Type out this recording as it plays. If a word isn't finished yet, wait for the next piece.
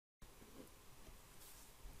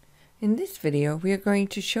In this video, we are going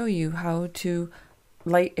to show you how to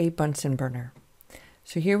light a Bunsen burner.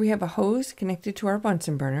 So here we have a hose connected to our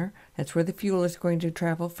Bunsen burner. That's where the fuel is going to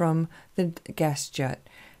travel from the gas jet.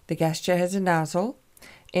 The gas jet has a nozzle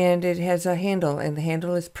and it has a handle, and the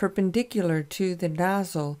handle is perpendicular to the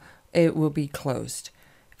nozzle. It will be closed.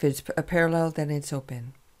 If it's parallel, then it's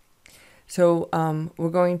open. So we're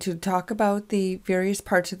going to talk about the various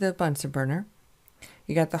parts of the Bunsen burner.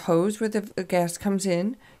 You got the hose where the gas comes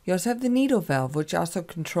in. You also have the needle valve, which also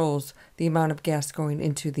controls the amount of gas going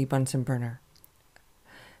into the Bunsen burner.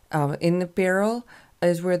 In the barrel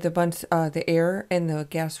is where the air and the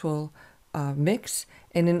gas will mix.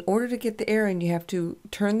 And in order to get the air in, you have to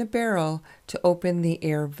turn the barrel to open the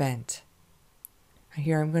air vent.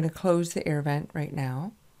 Here I'm going to close the air vent right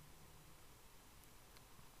now.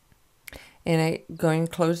 And I'm going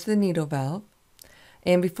to close the needle valve.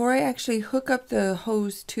 And before I actually hook up the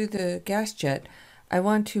hose to the gas jet, I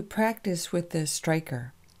want to practice with the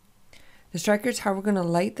striker. The striker is how we're going to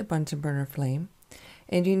light the Bunsen burner flame.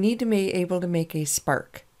 And you need to be able to make a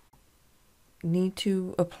spark. You need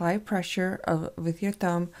to apply pressure with your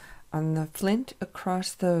thumb on the flint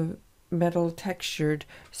across the metal textured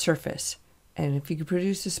surface. And if you can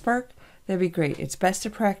produce a spark, that'd be great. It's best to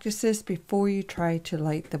practice this before you try to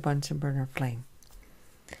light the Bunsen burner flame.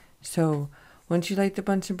 So once you light the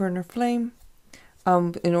Bunsen burner flame,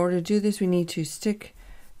 in order to do this, we need to stick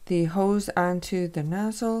the hose onto the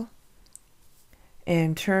nozzle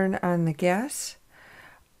and turn on the gas.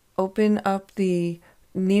 Open up the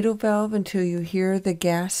needle valve until you hear the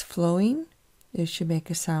gas flowing. It should make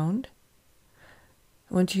a sound.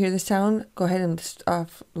 Once you hear the sound, go ahead and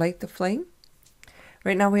light the flame.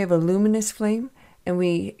 Right now we have a luminous flame and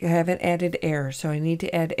we haven't added air. So I need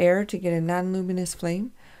to add air to get a non-luminous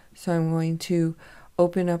flame. So I'm going to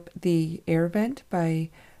open up the air vent by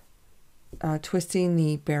twisting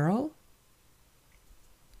the barrel.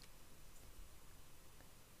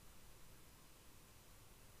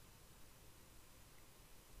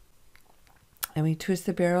 And we twist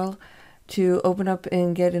the barrel to open up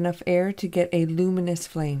and get enough air to get a luminous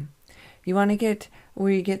flame. You want to get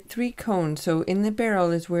where you get 3 cones. So in the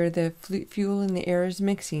barrel is where the fuel and the air is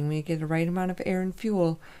mixing. When you get the right amount of air and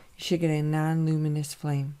fuel, you should get a non-luminous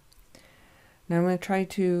flame. Now I'm going to try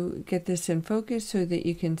to get this in focus so that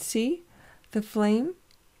you can see the flame.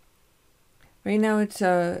 Right now it's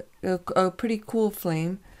a pretty cool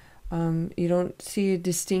flame. You don't see a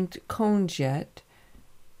distinct cones yet.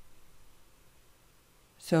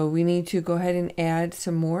 So we need to go ahead and add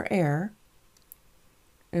some more air.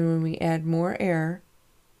 And when we add more air,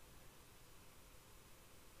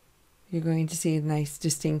 you're going to see a nice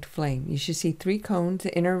distinct flame. You should see 3 cones,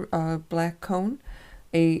 the inner black cone,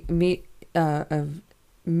 a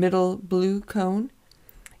middle blue cone,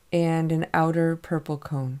 and an outer purple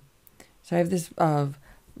cone. So I have this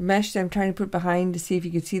mesh that I'm trying to put behind to see if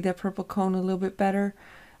you can see that purple cone a little bit better.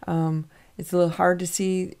 It's a little hard to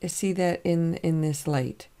see that in this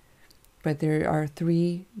light, but there are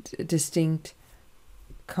 3 distinct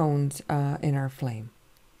cones in our flame,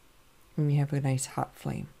 and we have a nice hot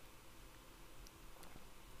flame.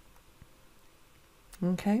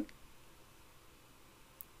 Okay.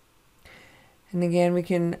 And again, we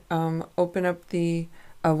can open up the,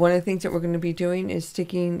 one of the things that we're going to be doing is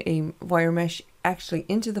sticking a wire mesh actually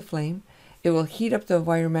into the flame. It will heat up the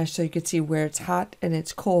wire mesh so you can see where it's hot and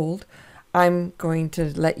it's cold. I'm going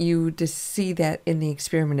to let you just see that in the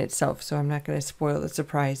experiment itself, so I'm not going to spoil the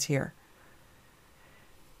surprise here.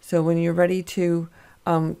 So when you're ready to,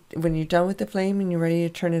 when you're done with the flame and you're ready to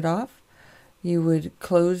turn it off, you would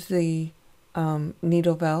close the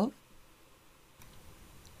needle valve.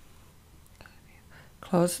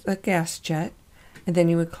 Close the gas jet, and then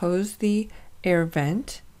you would close the air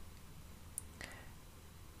vent.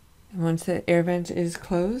 And once the air vent is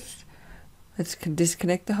closed, let's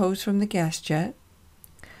disconnect the hose from the gas jet,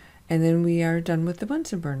 and then we are done with the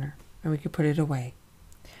Bunsen burner, and we can put it away.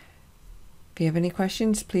 If you have any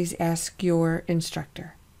questions, please ask your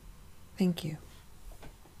instructor. Thank you.